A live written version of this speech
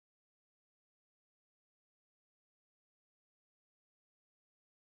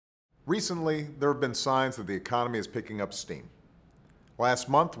Recently, there have been signs that the economy is picking up steam. Last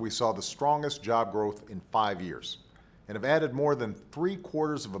month, we saw the strongest job growth in 5 years and have added more than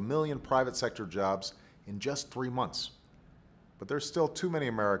 750,000 private sector jobs in just 3 months. But there's still too many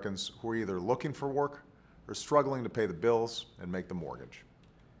Americans who are either looking for work or struggling to pay the bills and make the mortgage.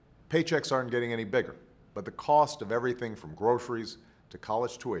 Paychecks aren't getting any bigger, but the cost of everything from groceries to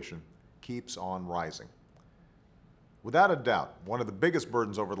college tuition keeps on rising. Without a doubt, one of the biggest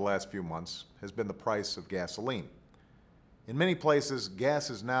burdens over the last few months has been the price of gasoline. In many places,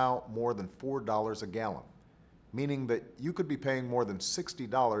 gas is now more than $4 a gallon, meaning that you could be paying more than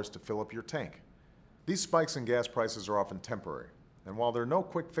 $60 to fill up your tank. These spikes in gas prices are often temporary, and while there are no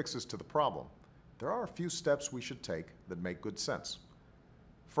quick fixes to the problem, there are a few steps we should take that make good sense.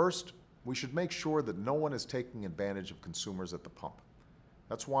 First, we should make sure that no one is taking advantage of consumers at the pump.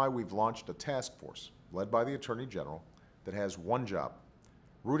 That's why we've launched a task force, led by the Attorney General, that has one job: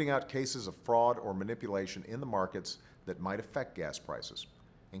 rooting out cases of fraud or manipulation in the markets that might affect gas prices,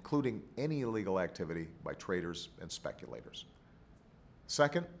 including any illegal activity by traders and speculators.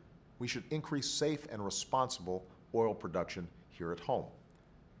 Second, we should increase safe and responsible oil production here at home.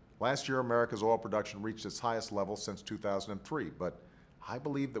 Last year, America's oil production reached its highest level since 2003, but I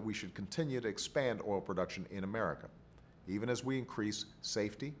believe that we should continue to expand oil production in America, even as we increase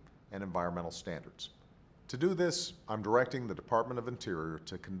safety and environmental standards. To do this, I'm directing the Department of Interior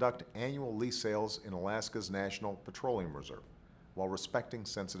to conduct annual lease sales in Alaska's National Petroleum Reserve while respecting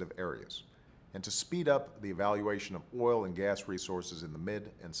sensitive areas, and to speed up the evaluation of oil and gas resources in the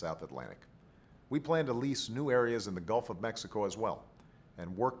Mid and South Atlantic. We plan to lease new areas in the Gulf of Mexico as well,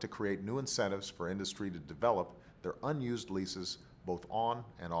 and work to create new incentives for industry to develop their unused leases both on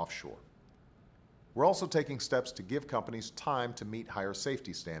and offshore. We're also taking steps to give companies time to meet higher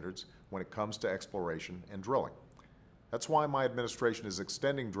safety standards when it comes to exploration and drilling. That's why my administration is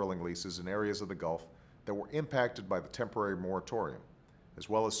extending drilling leases in areas of the Gulf that were impacted by the temporary moratorium, as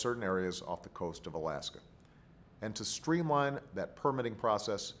well as certain areas off the coast of Alaska. And to streamline that permitting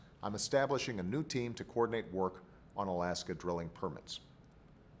process, I'm establishing a new team to coordinate work on Alaska drilling permits.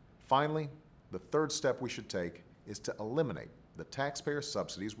 Finally, the third step we should take is to eliminate the taxpayer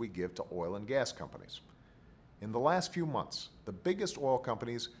subsidies we give to oil and gas companies. In the last few months, the biggest oil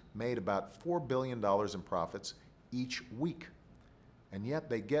companies made about $4 billion in profits each week, and yet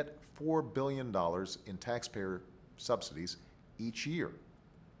they get $4 billion in taxpayer subsidies each year.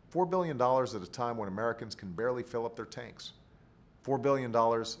 $4 billion at a time when Americans can barely fill up their tanks. $4 billion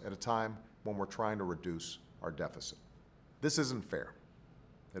at a time when we're trying to reduce our deficit. This isn't fair.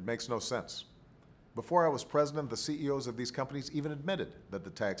 It makes no sense. Before I was president, the CEOs of these companies even admitted that the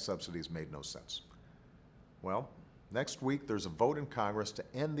tax subsidies made no sense. Well, next week there's a vote in Congress to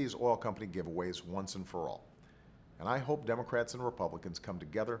end these oil company giveaways once and for all. And I hope Democrats and Republicans come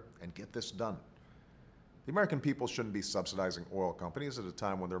together and get this done. The American people shouldn't be subsidizing oil companies at a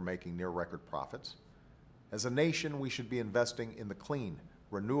time when they're making near-record profits. As a nation, we should be investing in the clean,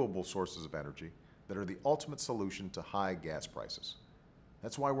 renewable sources of energy that are the ultimate solution to high gas prices.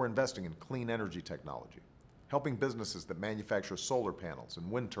 That's why we're investing in clean energy technology, helping businesses that manufacture solar panels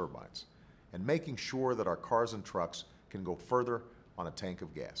and wind turbines, and making sure that our cars and trucks can go further on a tank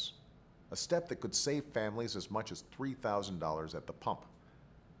of gas. A step that could save families as much as $3,000 at the pump.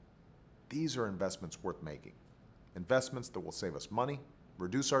 These are investments worth making. Investments that will save us money,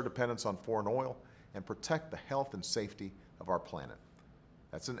 reduce our dependence on foreign oil, and protect the health and safety of our planet.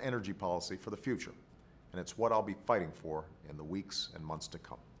 That's an energy policy for the future, and it's what I'll be fighting for in the weeks and months to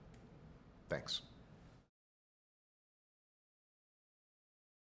come. Thanks.